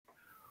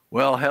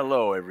Well,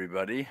 hello,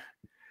 everybody.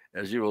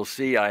 As you will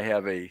see, I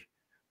have a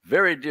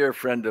very dear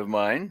friend of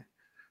mine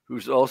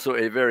who's also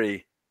a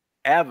very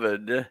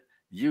avid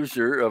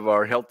user of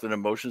our health and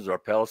emotions, our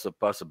palace of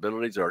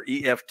possibilities, our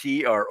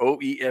EFT, our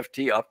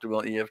OEFT,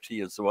 optimal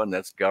EFT, and so on.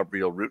 That's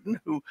Gabrielle Rutten,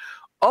 who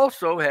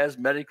also has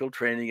medical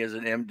training as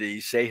an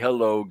MD. Say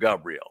hello,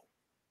 Gabrielle.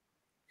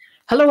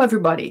 Hello,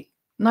 everybody.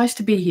 Nice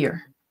to be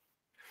here.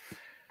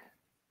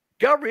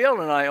 Gabrielle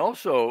and I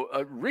also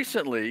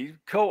recently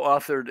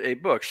co-authored a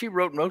book. She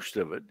wrote most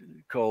of it,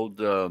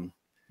 called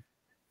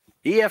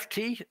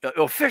EFT,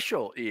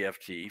 official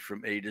EFT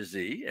from A to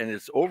Z, and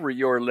it's over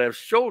your left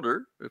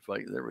shoulder.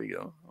 There we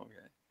go. Okay.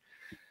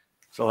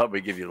 So let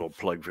me give you a little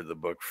plug for the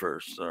book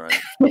first. All right.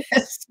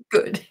 Yes,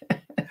 good.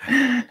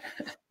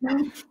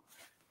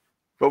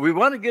 But we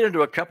want to get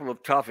into a couple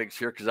of topics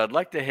here because I'd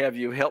like to have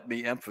you help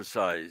me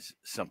emphasize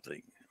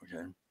something.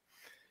 Okay.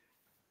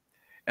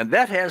 And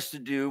that has to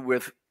do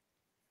with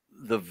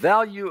the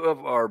value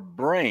of our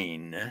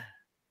brain,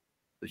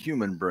 the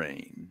human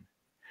brain,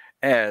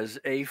 as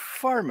a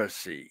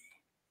pharmacy.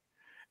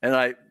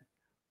 And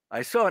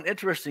I saw an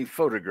interesting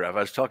photograph.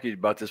 I was talking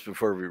about this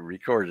before we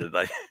recorded.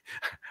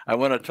 I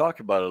want to talk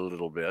about it a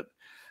little bit.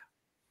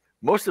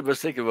 Most of us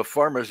think of a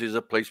pharmacy as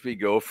a place we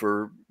go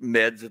for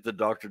meds that the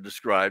doctor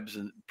describes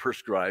and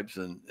prescribes,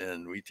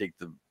 and we take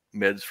the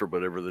meds for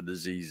whatever the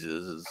disease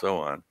is and so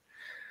on.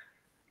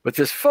 But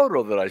this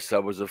photo that I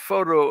saw was a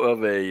photo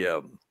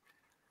of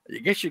I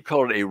guess you'd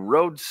call it a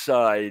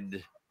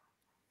roadside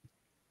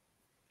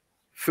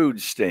food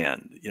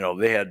stand. You know,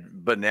 they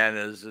had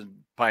bananas and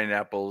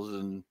pineapples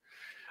and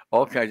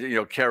all kinds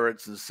of,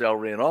 carrots and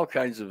celery and all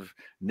kinds of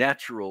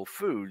natural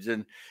foods.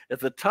 And at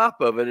the top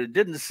of it, it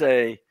didn't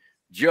say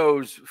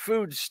Joe's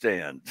food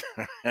stand.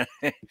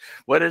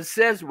 What it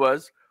says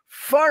was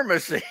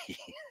pharmacy.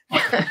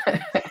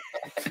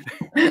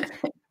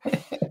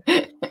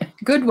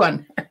 Good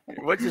one.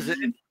 Which is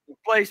an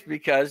place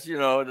because,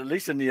 at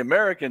least in the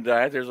American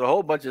diet, there's a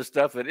whole bunch of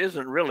stuff that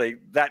isn't really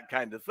that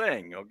kind of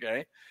thing,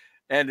 okay?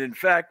 And in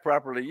fact,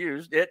 properly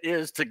used, it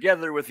is,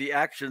 together with the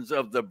actions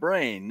of the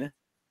brain,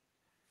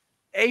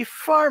 a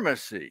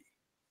pharmacy.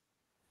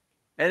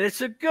 And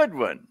it's a good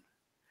one.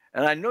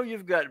 And I know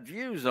you've got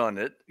views on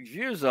that,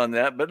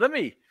 but let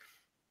me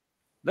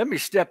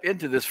step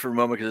into this for a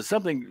moment because it's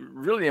something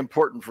really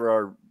important for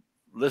our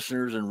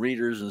listeners and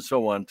readers and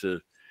so on to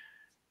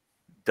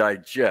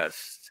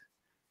digest.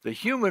 The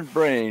human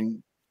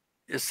brain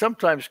is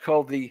sometimes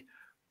called the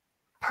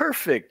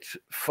perfect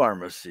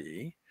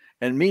pharmacy.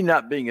 And me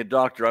not being a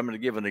doctor, I'm going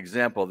to give an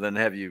example, then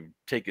have you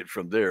take it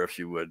from there, if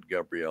you would,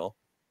 Gabrielle.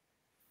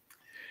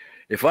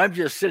 If I'm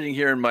just sitting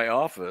here in my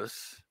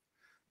office,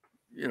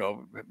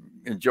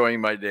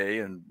 enjoying my day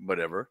and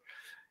whatever,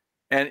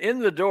 and in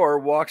the door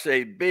walks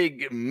a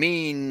big,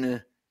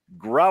 mean,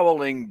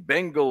 growling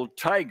Bengal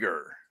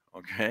tiger,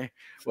 okay?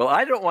 Well,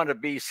 I don't want to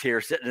be here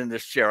sitting in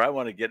this chair. I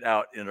want to get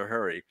out in a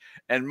hurry.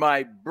 And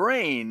my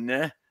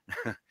brain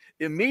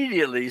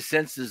immediately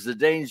senses the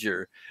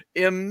danger,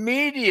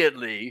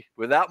 immediately,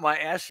 without my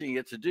asking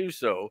it to do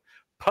so,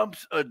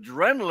 pumps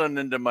adrenaline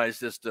into my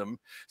system.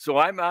 So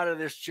I'm out of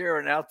this chair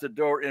and out the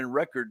door in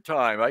record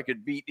time. I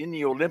could beat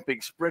any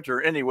Olympic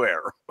sprinter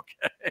anywhere.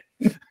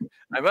 Okay.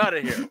 I'm out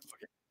of here. Okay.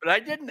 But I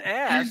didn't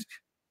ask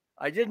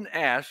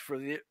for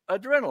the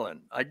adrenaline.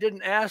 I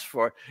didn't ask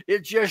for it.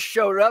 It just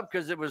showed up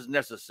because it was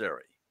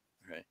necessary.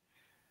 Okay.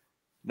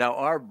 Now,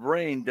 our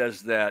brain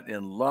does that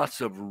in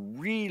lots of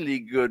really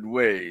good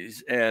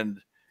ways.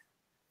 And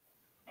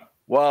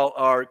while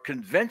our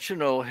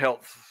conventional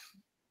health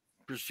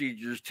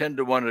procedures tend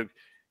to want to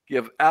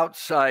give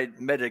outside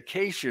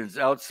medications,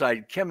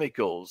 outside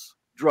chemicals,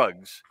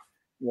 drugs,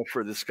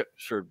 for this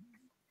sort of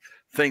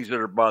things that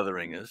are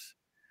bothering us,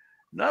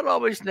 not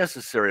always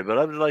necessary, but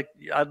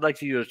I'd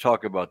like you to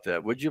talk about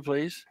that. Would you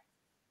please?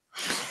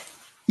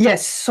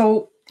 Yes.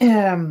 So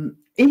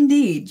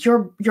indeed,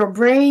 your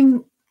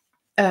brain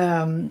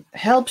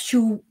helps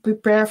you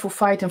prepare for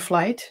fight and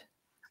flight.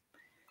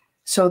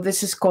 So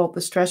this is called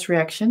the stress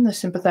reaction, the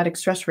sympathetic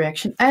stress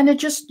reaction, and it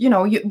just your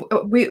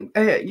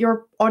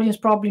audience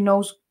probably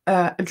knows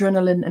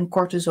adrenaline and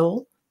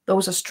cortisol.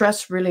 Those are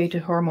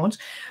stress-related hormones.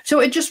 So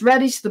it just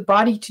readies the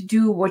body to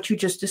do what you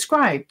just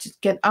described, to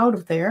get out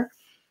of there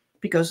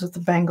because of the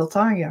Bengal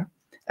tiger.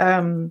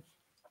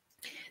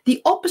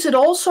 The opposite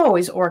also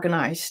is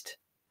organized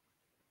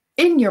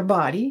in your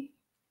body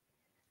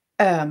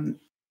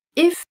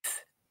if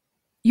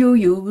you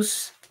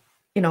use,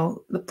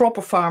 the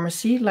proper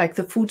pharmacy, like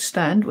the food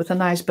stand with the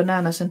nice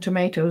bananas and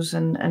tomatoes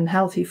and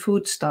healthy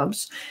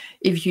foodstuffs,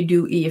 if you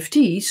do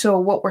EFT. So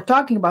what we're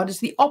talking about is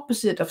the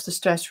opposite of the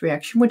stress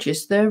reaction, which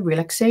is the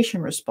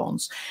relaxation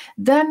response.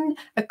 Then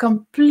a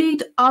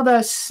complete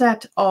other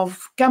set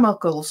of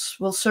chemicals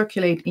will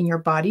circulate in your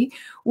body,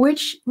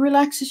 which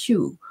relaxes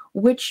you,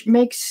 which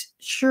makes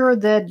sure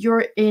that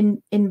you're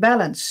in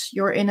balance,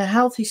 you're in a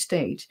healthy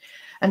state.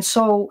 And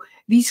so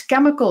these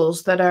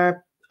chemicals that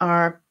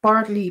are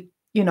partly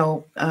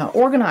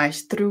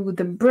organized through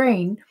the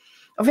brain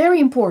are very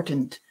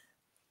important.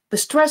 The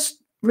stress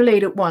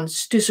related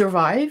ones to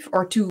survive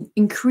or to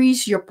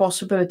increase your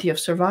possibility of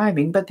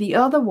surviving, but the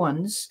other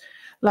ones,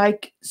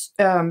 like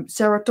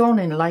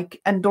serotonin,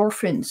 like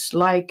endorphins,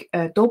 like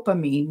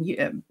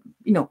dopamine,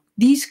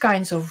 these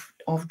kinds of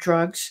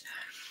drugs,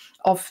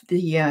 of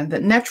the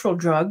natural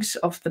drugs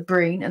of the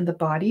brain and the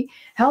body,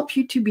 help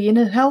you to be in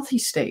a healthy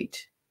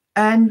state.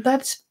 And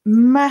that's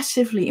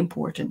massively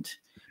important,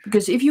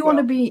 because if you want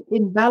to be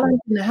in balance,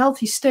 in a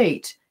healthy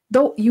state,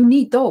 though, you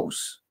need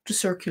those to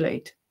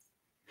circulate.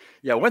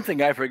 Yeah, one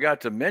thing I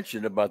forgot to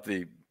mention about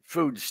the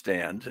food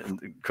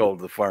stand called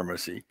the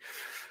pharmacy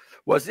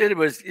was it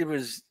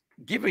was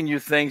giving you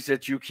things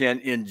that you can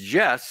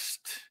ingest,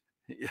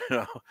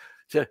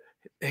 to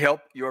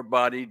help your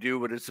body do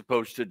what it's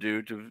supposed to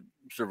do to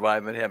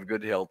survive and have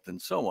good health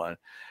and so on.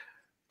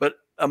 But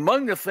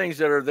among the things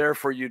that are there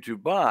for you to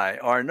buy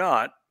are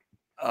not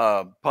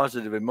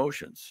positive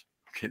emotions.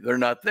 Okay, they're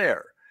not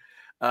there.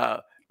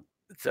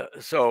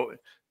 So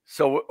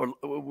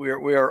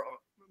we are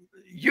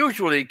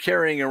usually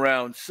carrying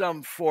around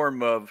some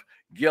form of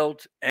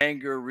guilt,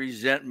 anger,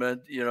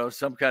 resentment,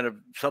 some kind of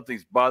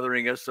something's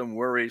bothering us, some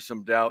worry,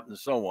 some doubt, and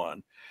so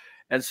on.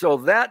 And so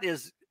that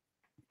is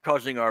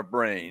causing our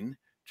brain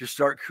to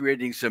start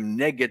creating some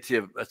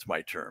negative, that's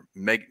my term,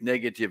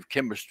 negative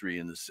chemistry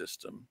in the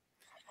system.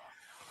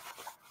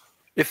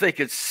 If they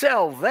could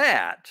sell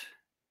that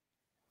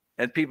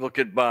and people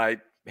could buy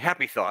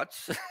happy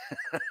thoughts,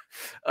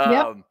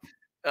 or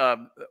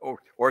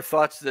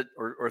thoughts that,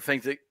 or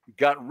things that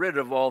got rid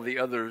of all the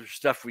other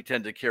stuff we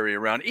tend to carry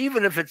around,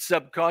 even if it's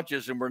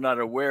subconscious and we're not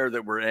aware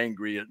that we're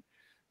angry at,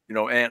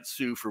 Aunt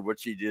Sue for what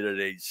she did at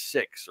age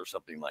 6 or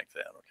something like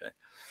that.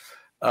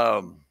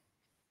 Okay.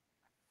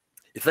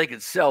 If they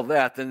could sell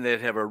that, then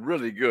they'd have a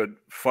really good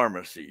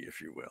pharmacy, if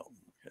you will.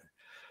 Okay.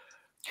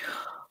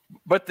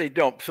 But they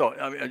don't. So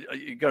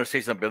you're going to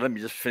say something. Let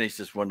me just finish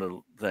this one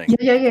little thing.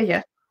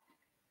 Yeah.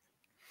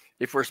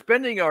 If we're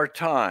spending our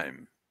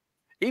time,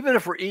 even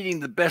if we're eating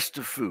the best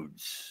of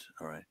foods,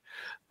 all right,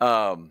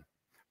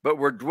 but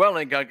we're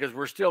dwelling on, because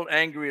we're still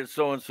angry at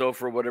so-and-so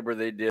for whatever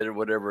they did or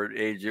whatever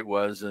age it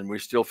was, and we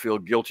still feel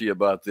guilty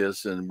about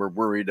this, and we're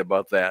worried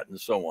about that,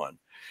 and so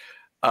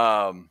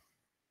on.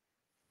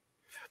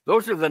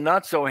 Those are the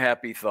not so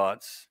happy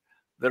thoughts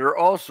that are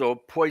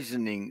also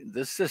poisoning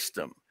the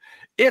system.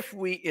 If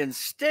we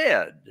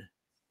instead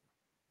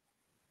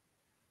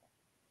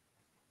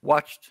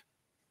watched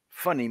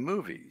funny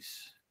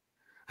movies,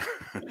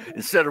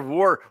 instead of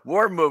war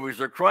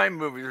movies or crime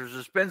movies or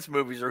suspense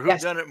movies or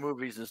whodunit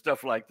movies and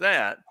stuff like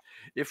that,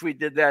 if we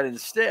did that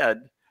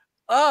instead,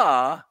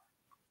 we're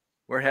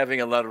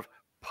having a lot of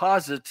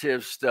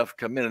positive stuff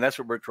come in. And that's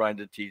what we're trying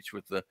to teach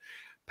with the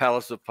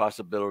Palace of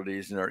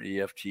Possibilities in our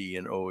EFT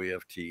and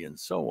OEFT and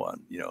so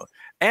on,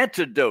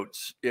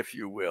 antidotes, if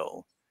you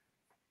will,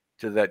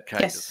 to that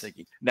kind of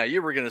thinking. Now,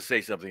 you were going to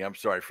say something. I'm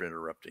sorry for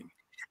interrupting.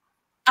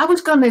 I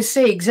was going to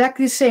say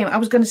exactly the same. I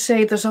was going to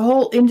say there's a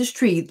whole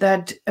industry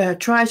that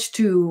tries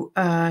to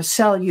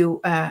sell you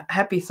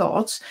happy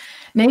thoughts,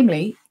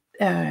 namely,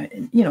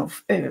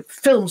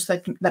 films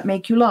that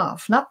make you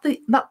laugh, not the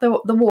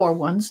war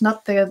ones,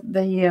 not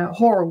the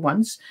horror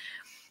ones.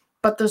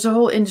 But there's a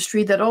whole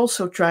industry that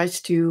also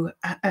tries to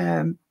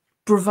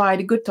provide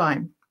a good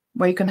time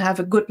where you can have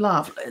a good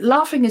laugh.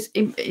 Laughing is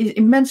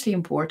immensely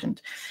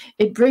important.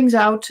 It brings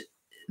out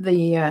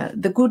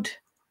the good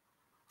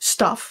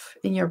stuff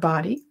in your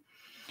body.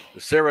 The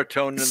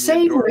serotonin, the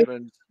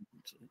endorphins.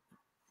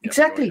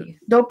 Exactly.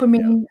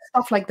 Dopamine,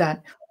 stuff like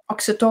that.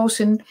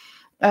 Oxytocin.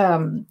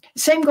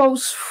 Same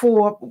goes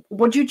for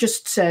what you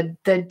just said,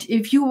 that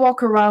if you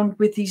walk around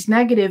with these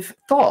negative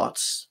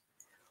thoughts,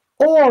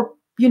 or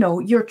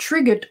you're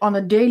triggered on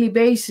a daily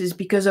basis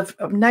because of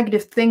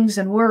negative things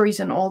and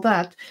worries and all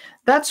that,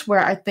 that's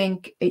where I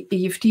think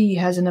EFT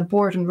has an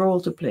important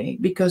role to play.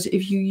 Because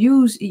if you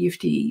use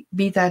EFT,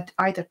 be that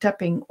either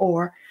tapping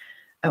or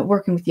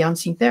working with the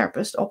unseen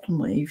therapist,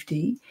 optimal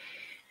EFT,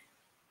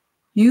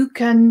 you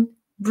can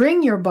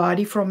bring your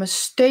body from a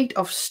state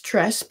of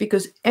stress,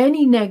 because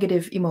any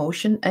negative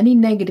emotion, any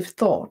negative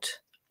thought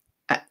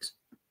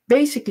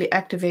basically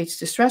activates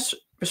the stress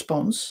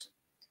response,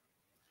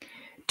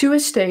 to a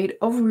state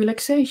of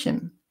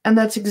relaxation. And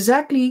that's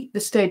exactly the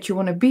state you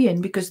want to be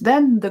in, because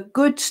then the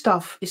good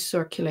stuff is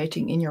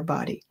circulating in your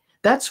body.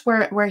 That's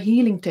where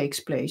healing takes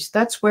place.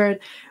 That's where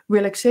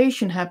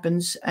relaxation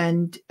happens,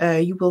 and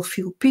you will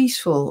feel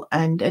peaceful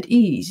and at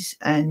ease.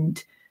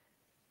 And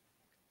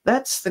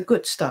that's the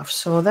good stuff.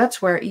 So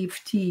that's where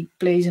EFT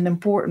plays an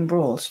important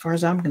role, as far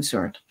as I'm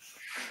concerned.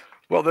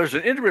 Well, there's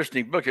an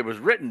interesting book. It was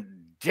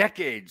written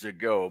decades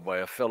ago by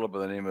a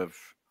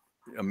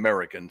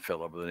American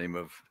fellow by the name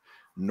of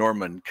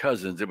Norman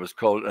Cousins. It was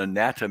called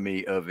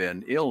Anatomy of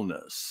an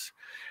Illness.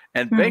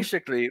 And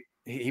basically,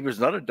 he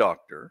was not a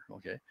doctor,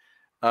 okay,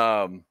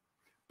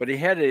 but he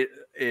had a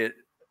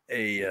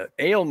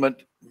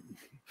ailment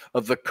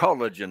of the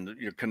collagen,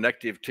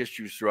 connective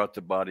tissues throughout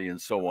the body and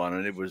so on,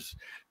 and it was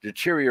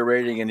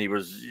deteriorating, and he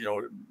was,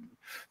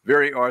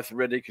 very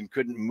arthritic and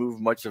couldn't move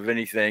much of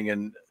anything,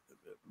 and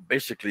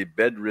basically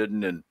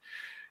bedridden,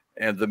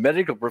 And the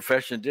medical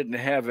profession didn't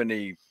have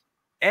any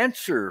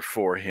answer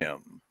for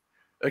him,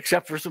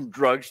 except for some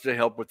drugs to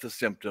help with the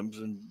symptoms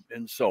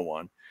and so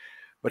on.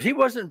 But he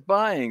wasn't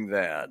buying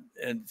that.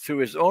 And through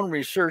his own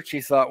research, he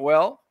thought,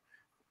 well,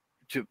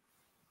 to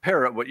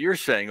parrot what you're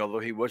saying, although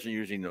he wasn't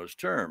using those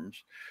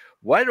terms,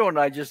 why don't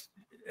I just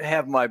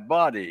have my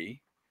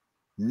body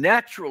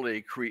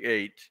naturally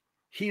create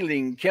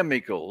healing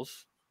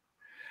chemicals?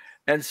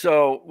 And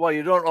so, while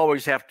you don't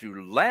always have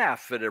to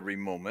laugh at every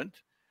moment,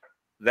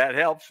 that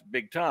helps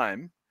big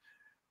time.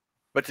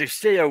 But to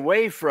stay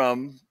away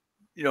from,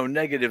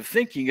 negative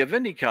thinking of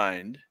any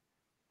kind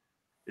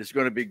is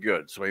going to be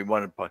good. So he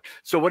wanted.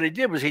 So what he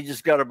did was he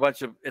just got a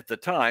bunch of, at the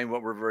time,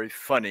 what were very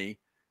funny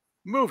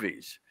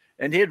movies,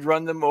 and he'd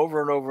run them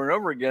over and over and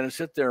over again, and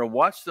sit there and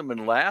watch them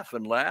and laugh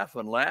and laugh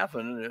and laugh,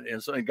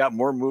 and so he got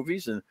more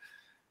movies.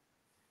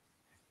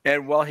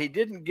 And while he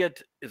didn't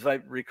get, as I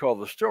recall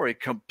the story,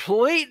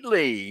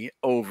 completely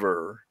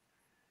over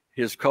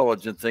his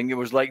collagen thing, it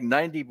was like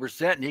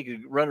 90%, and he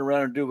could run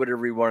around and do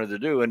whatever he wanted to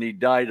do. And he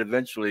died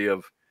eventually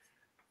of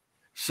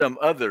some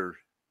other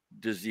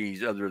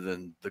disease other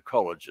than the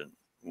collagen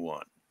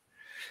one.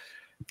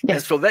 Yes.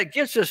 And so that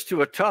gets us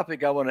to a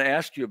topic I want to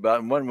ask you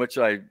about, and one which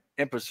I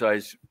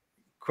emphasize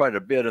quite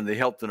a bit in the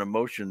health and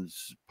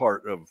emotions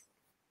part of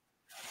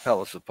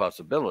Palace of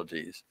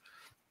Possibilities.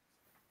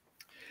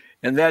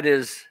 And that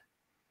is,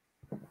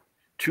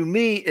 to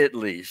me at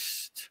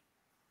least,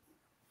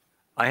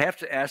 I have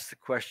to ask the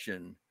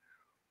question,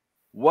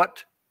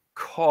 what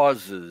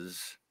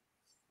causes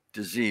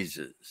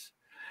diseases?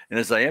 And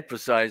as I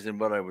emphasized in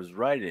what I was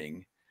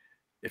writing,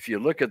 if you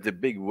look at the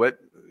big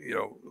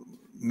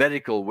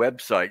medical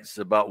websites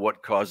about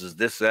what causes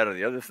this, that, or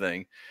the other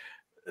thing,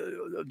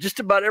 just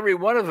about every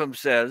one of them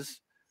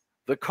says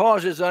the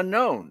cause is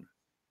unknown.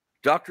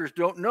 Doctors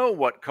don't know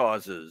what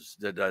causes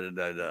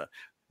da.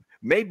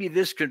 Maybe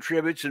this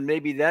contributes and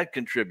maybe that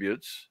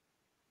contributes.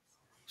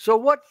 So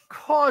what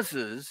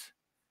causes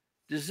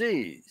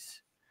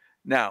disease?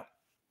 Now,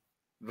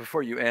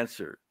 before you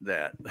answer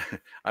that,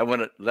 I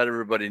want to let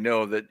everybody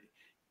know that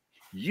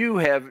you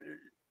have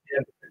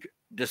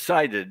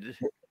decided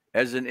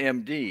as an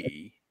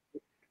MD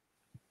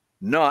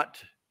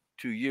not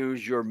to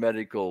use your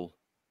medical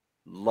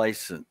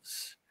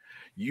license.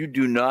 You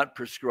do not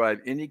prescribe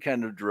any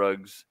kind of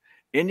drugs,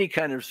 any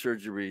kind of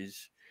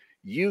surgeries.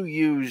 You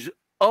use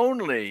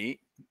only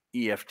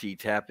EFT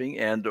tapping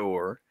and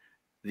or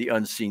the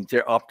unseen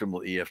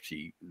optimal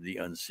EFT, the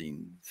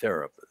unseen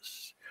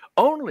therapist.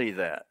 Only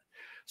that.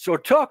 So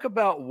talk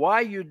about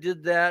why you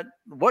did that,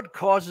 what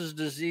causes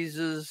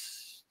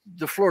diseases.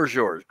 The floor is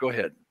yours. Go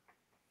ahead.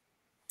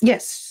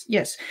 Yes,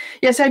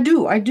 I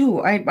do. I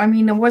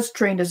mean, I was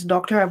trained as a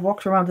doctor. I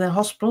walked around the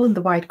hospital in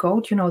the white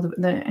coat,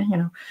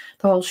 the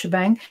whole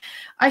shebang.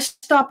 I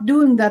stopped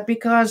doing that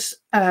because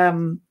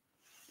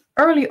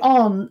early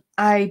on,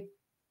 I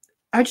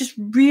just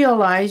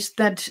realized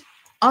that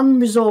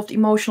unresolved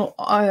emotional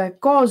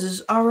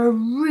causes are a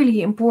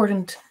really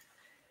important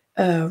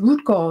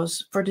root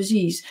cause for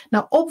disease.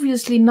 Now,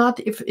 obviously not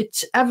if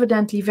it's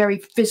evidently very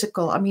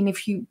physical. I mean,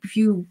 if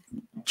you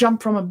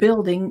jump from a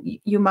building,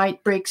 you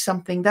might break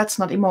something. That's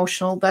not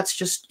emotional. That's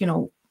just,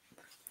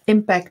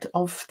 impact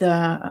of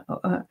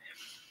the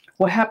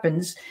what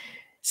happens.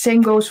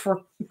 Same goes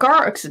for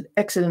car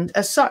accident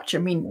as such. I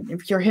mean,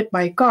 if you're hit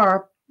by a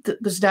car,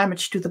 there's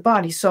damage to the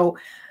body. So,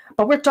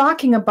 but we're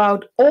talking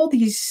about all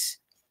these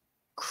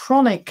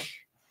chronic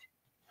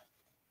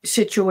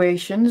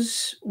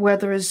situations where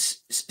there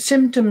is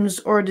symptoms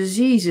or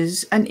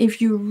diseases, and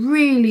if you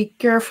really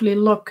carefully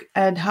look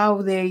at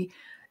how they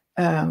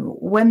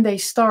when they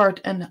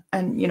start and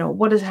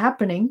what is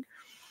happening,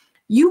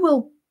 you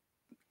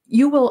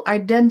will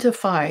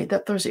identify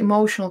that there's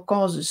emotional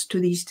causes to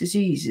these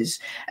diseases,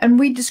 and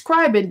we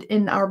describe it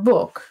in our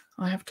book.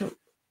 I have to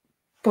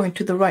point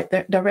to the right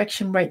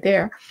direction right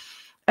there.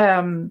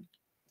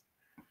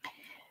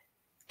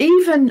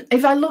 Even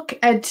if I look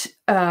at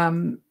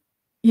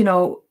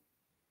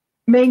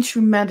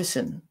mainstream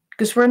medicine,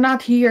 because we're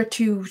not here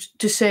to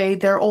say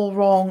they're all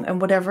wrong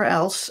and whatever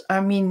else. I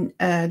mean,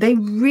 they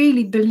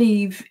really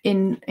believe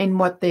in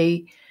what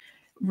they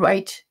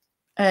write,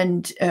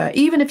 and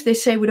even if they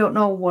say we don't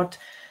know what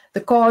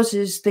the cause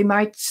is, they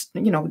might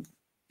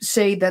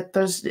say that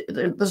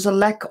there's a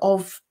lack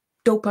of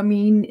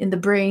dopamine in the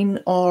brain,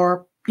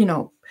 or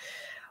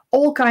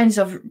all kinds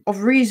of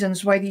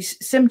reasons why these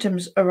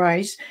symptoms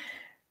arise.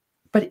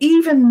 But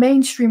even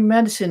mainstream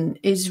medicine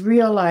is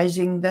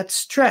realizing that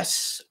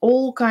stress,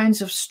 all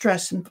kinds of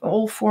stress and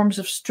all forms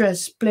of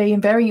stress, play a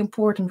very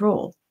important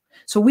role.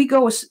 So we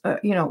go,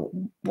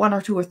 one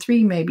or two or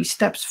three maybe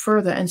steps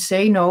further and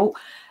say, no,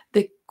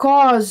 the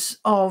cause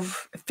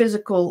of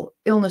physical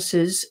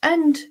illnesses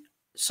and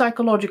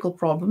psychological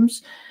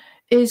problems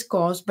is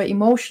caused by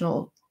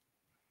emotional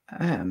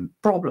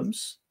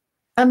problems,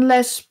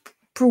 unless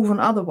proven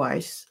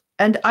otherwise.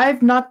 And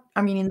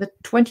in the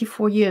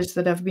 24 years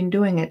that I've been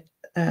doing it,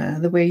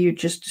 the way you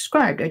just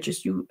described,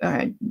 that's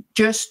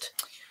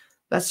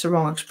the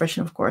wrong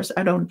expression, of course.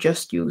 I don't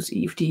just use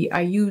EFT. I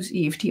use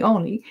EFT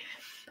only.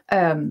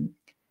 time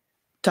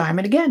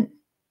and again.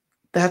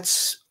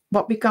 That's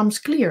what becomes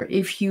clear.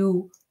 If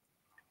you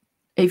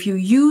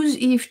use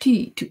EFT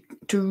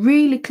to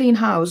really clean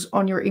house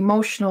on your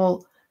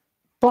emotional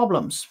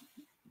problems,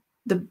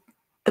 the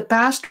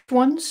past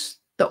ones,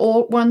 the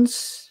old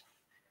ones,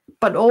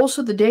 but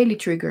also the daily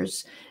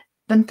triggers,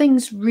 then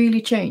things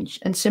really change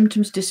and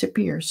symptoms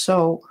disappear.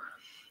 So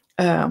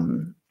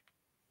I'm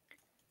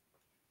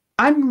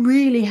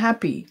really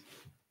happy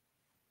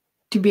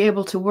to be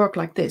able to work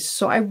like this.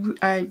 So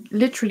I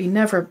literally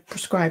never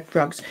prescribe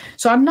drugs.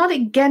 So I'm not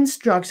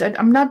against drugs.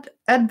 I'm not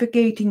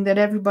advocating that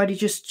everybody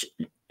just,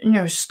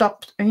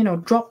 stop,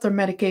 drop their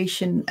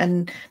medication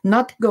and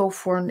not go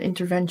for an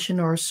intervention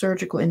or a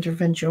surgical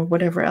intervention or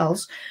whatever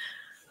else.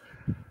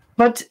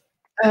 But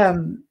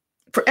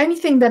for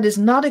anything that is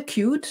not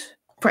acute,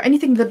 for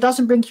anything that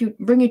doesn't bring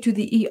you to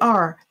the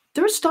ER,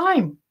 there's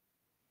time.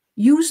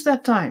 Use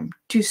that time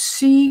to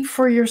see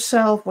for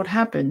yourself what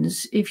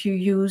happens if you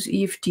use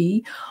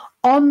EFT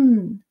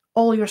on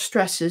all your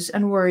stresses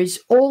and worries,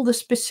 all the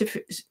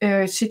specific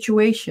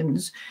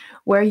situations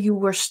where you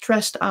were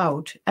stressed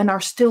out and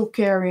are still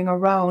carrying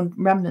around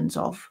remnants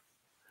of.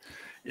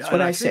 That's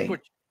what I say.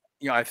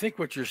 I think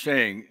what you're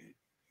saying,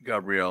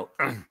 Gabrielle,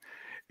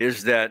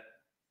 is that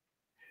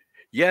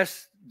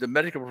yes, the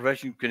medical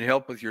profession can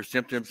help with your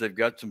symptoms. They've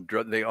got some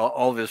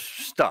all this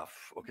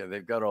stuff. Okay,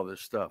 they've got all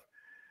this stuff.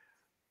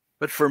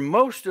 But for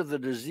most of the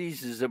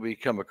diseases that we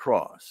come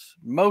across,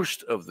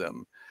 most of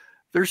them,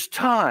 there's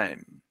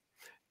time.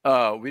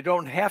 We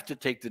don't have to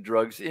take the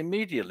drugs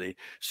immediately.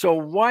 So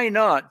why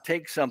not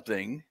take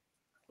something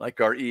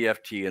like our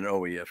EFT and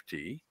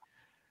OEFT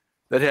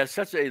that has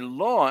such a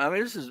long,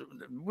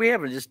 we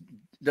haven't just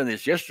done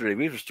this yesterday.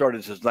 We've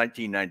started since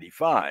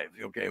 1995.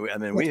 Okay.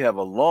 We have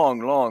a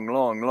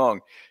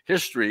long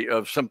history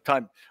of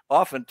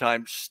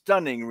oftentimes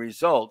stunning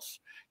results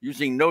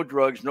using no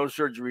drugs, no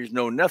surgeries,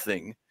 no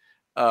nothing.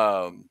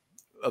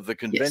 Of the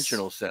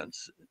conventional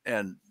sense.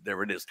 And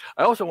there it is.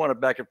 I also want to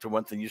back up to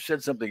one thing. You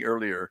said something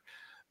earlier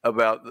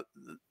about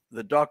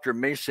the doctor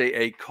may say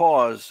a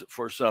cause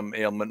for some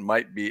ailment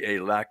might be a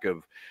lack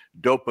of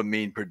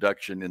dopamine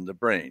production in the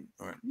brain.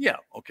 Yeah,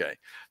 okay.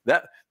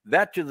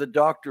 That to the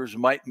doctors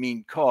might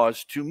mean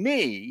cause. To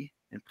me,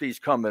 and please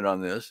comment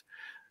on this,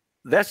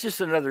 that's just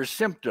another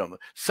symptom.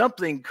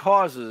 Something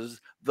causes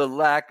the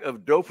lack of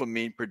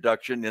dopamine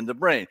production in the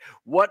brain.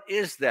 What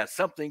is that?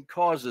 Something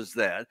causes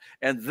that.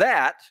 And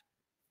that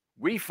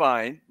we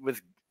find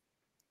with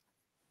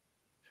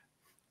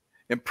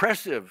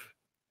impressive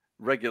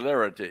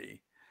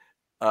regularity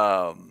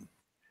can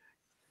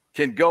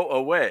go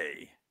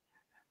away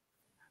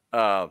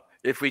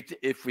if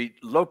we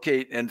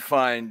locate and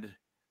find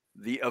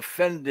the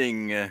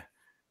offending,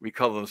 we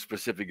call them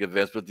specific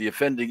events, but the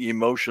offending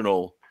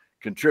emotional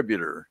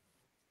contributor,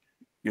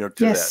 to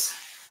that.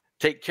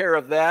 Take care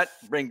of that,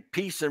 bring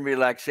peace and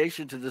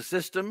relaxation to the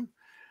system,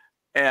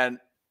 and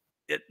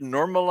it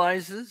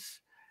normalizes.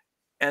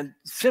 And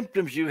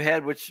symptoms you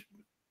had, which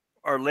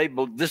are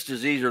labeled this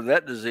disease or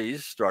that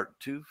disease, start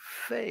to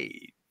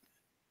fade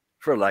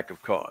for lack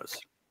of cause.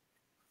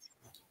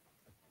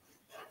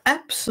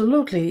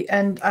 Absolutely.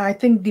 And I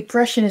think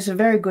depression is a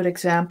very good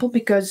example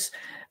because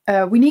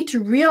we need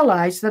to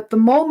realize that the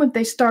moment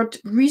they start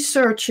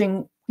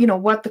researching,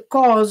 what the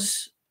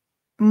cause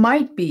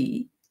might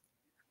be,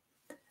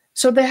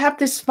 so they have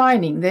this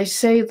finding. They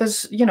say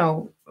there's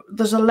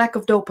a lack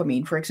of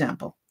dopamine, for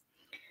example.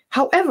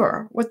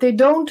 However, what they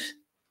don't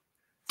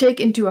take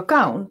into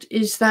account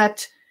is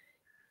that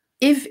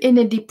if in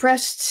a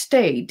depressed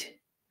state,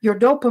 your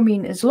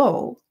dopamine is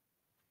low,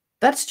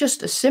 that's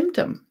just a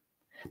symptom.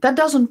 That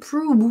doesn't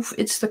prove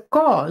it's the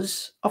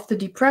cause of the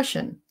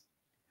depression.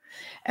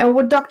 And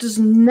what doctors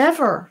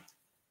never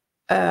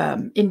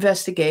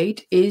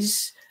investigate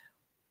is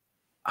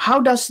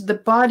how does the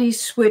body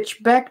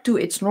switch back to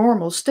its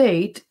normal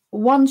state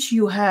once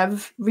you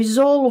have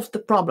resolved the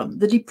problem,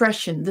 the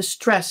depression, the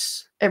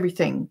stress,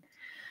 everything.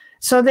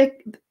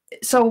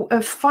 So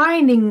a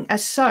finding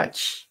as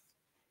such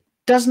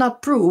does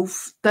not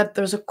prove that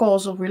there's a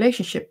causal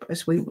relationship,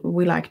 as we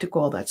like to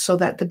call that. So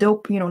that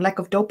the lack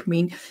of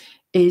dopamine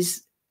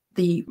is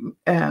the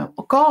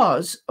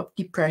cause of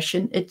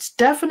depression. It's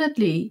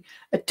definitely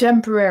a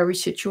temporary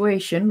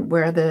situation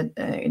where the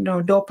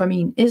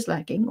dopamine is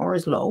lacking or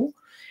is low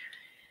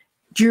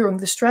during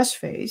the stress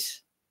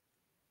phase.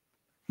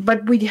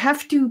 But we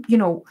have to,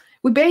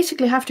 we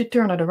basically have to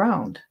turn it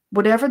around.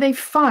 Whatever they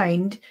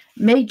find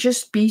may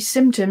just be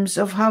symptoms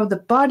of how the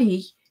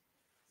body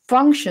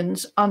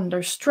functions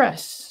under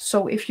stress.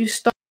 So if you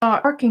start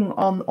working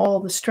on all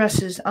the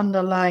stresses,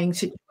 underlying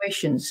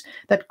situations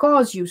that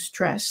cause you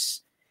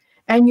stress,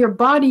 and your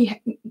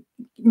body,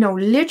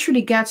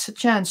 literally gets a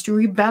chance to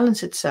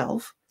rebalance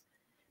itself,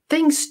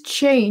 things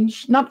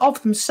change, not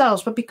of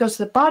themselves, but because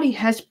the body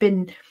has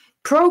been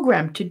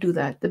programmed to do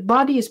that. The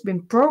body has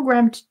been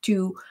programmed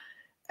to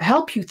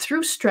help you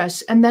through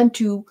stress and then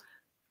to,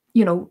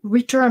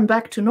 return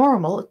back to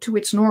normal, to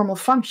its normal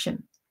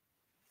function.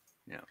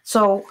 Yeah.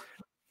 So,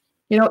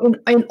 in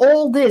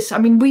all this,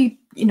 we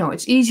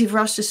it's easy for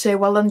us to say,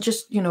 well, then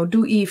just,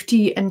 do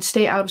EFT and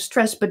stay out of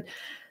stress. But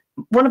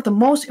one of the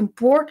most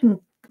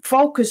important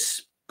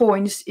focus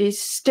points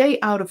is stay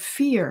out of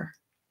fear,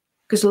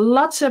 because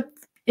lots of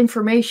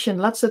information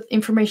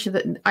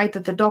that either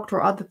the doctor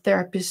or other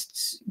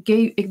therapists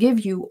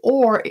give you,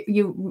 or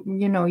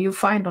you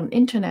find on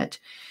internet,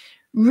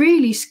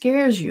 really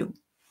scares you,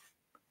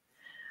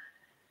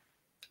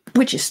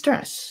 which is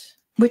stress,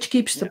 which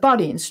keeps the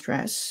body in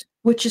stress,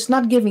 which is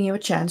not giving you a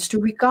chance to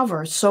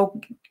recover. So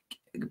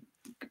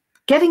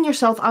getting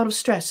yourself out of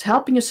stress,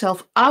 helping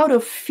yourself out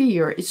of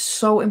fear is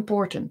so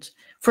important.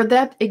 For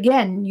that,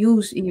 again,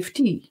 use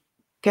EFT.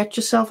 Get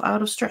yourself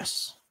out of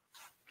stress.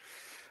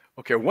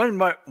 Okay,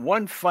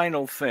 one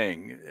final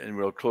thing, and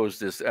we'll close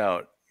this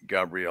out,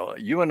 Gabrielle.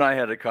 You and I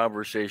had a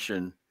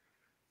conversation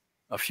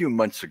a few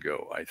months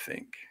ago, I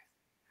think.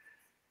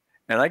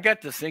 And I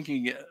got to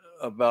thinking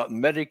about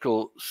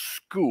medical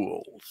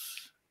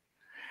schools.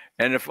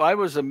 And if I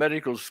was a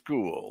medical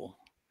school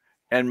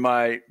and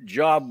my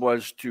job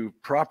was to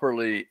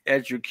properly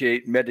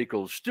educate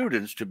medical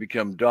students to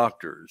become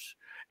doctors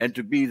and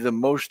to be the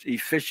most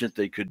efficient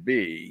they could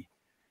be.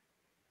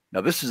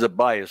 Now, this is a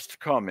biased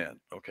comment,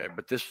 okay,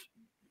 but this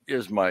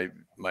is my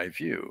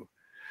view.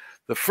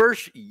 The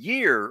first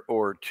year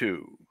or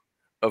two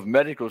of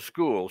medical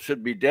school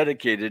should be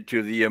dedicated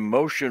to the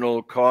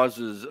emotional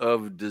causes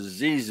of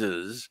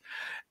diseases,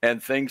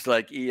 and things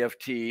like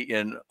EFT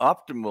and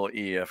optimal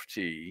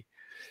EFT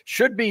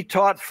should be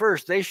taught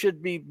first. They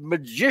should be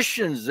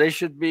magicians. They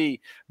should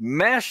be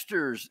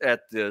masters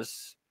at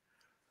this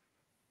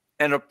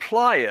and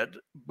apply it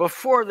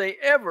before they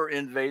ever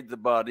invade the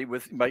body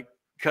by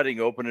cutting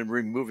open and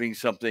removing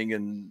something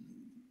and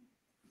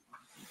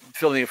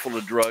filling it full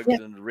of drugs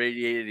and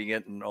radiating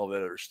it and all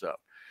that other stuff.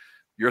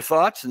 Your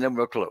thoughts, and then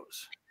we'll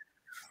close.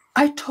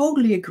 I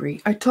totally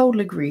agree.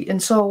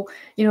 And so,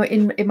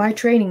 in my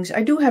trainings,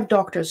 I do have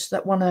doctors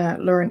that want to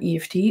learn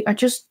EFT. I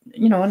just,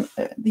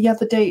 the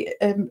other day,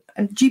 a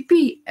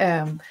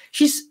GP,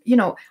 she's,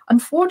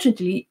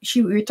 unfortunately,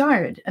 she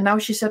retired. And now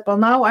she said, well,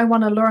 now I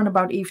want to learn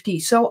about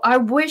EFT. So I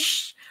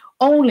wish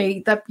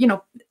only that,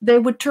 they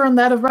would turn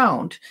that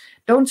around.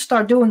 Don't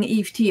start doing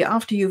EFT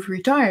after you've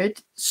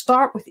retired.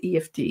 Start with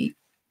EFT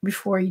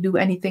before you do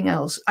anything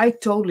else. I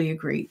totally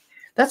agree.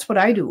 That's what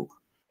I do.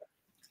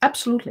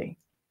 Absolutely.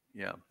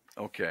 Yeah.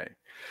 Okay.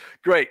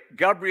 Great.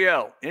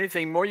 Gabrielle,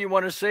 anything more you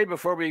want to say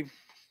before we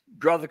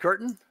draw the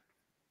curtain?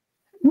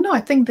 No,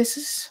 I think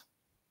this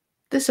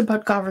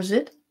about covers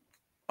it.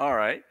 All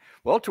right.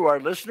 Well, to our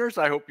listeners,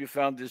 I hope you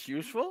found this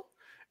useful.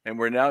 And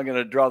we're now going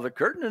to draw the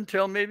curtain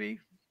until maybe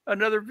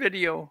another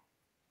video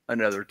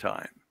another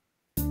time.